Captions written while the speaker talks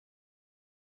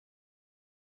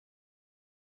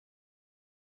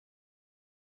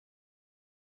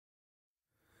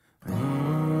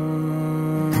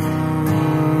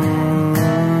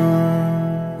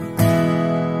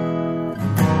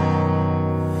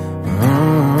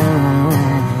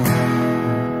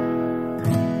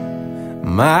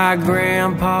My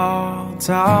grandpa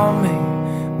taught me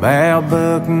about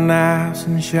buck knives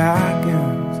and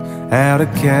shotguns, how to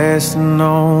cast an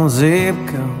old zip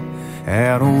code,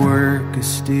 how to work a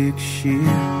stick shift.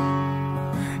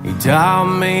 He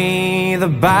taught me the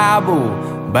Bible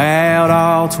about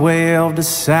all 12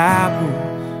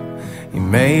 disciples. He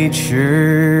made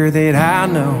sure that I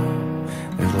know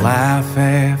there's life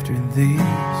after this,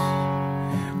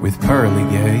 with pearly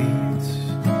gates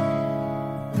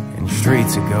and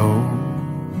streets of gold.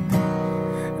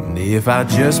 And if I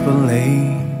just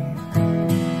believe,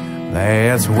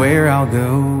 that's where I'll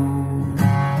go.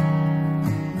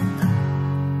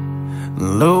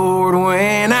 Lord,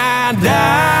 when I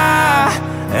die,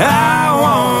 I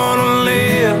wanna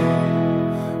live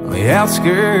on the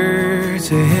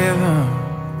outskirts of heaven,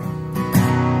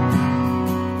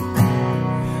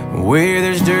 where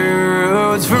there's dirt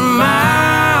roads for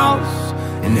miles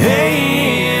and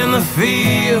hay in the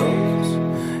fields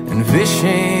and fish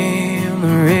in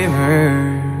the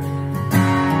river,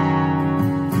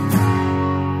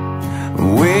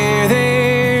 where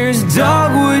there's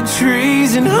dogwood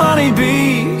trees and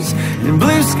honeybees and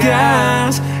blue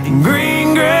skies and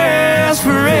green grass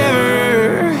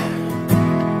forever.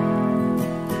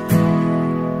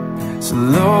 So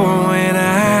Lord, when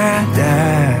I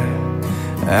die,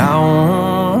 I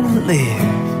wanna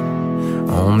live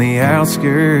on the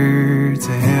outskirts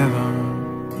of heaven.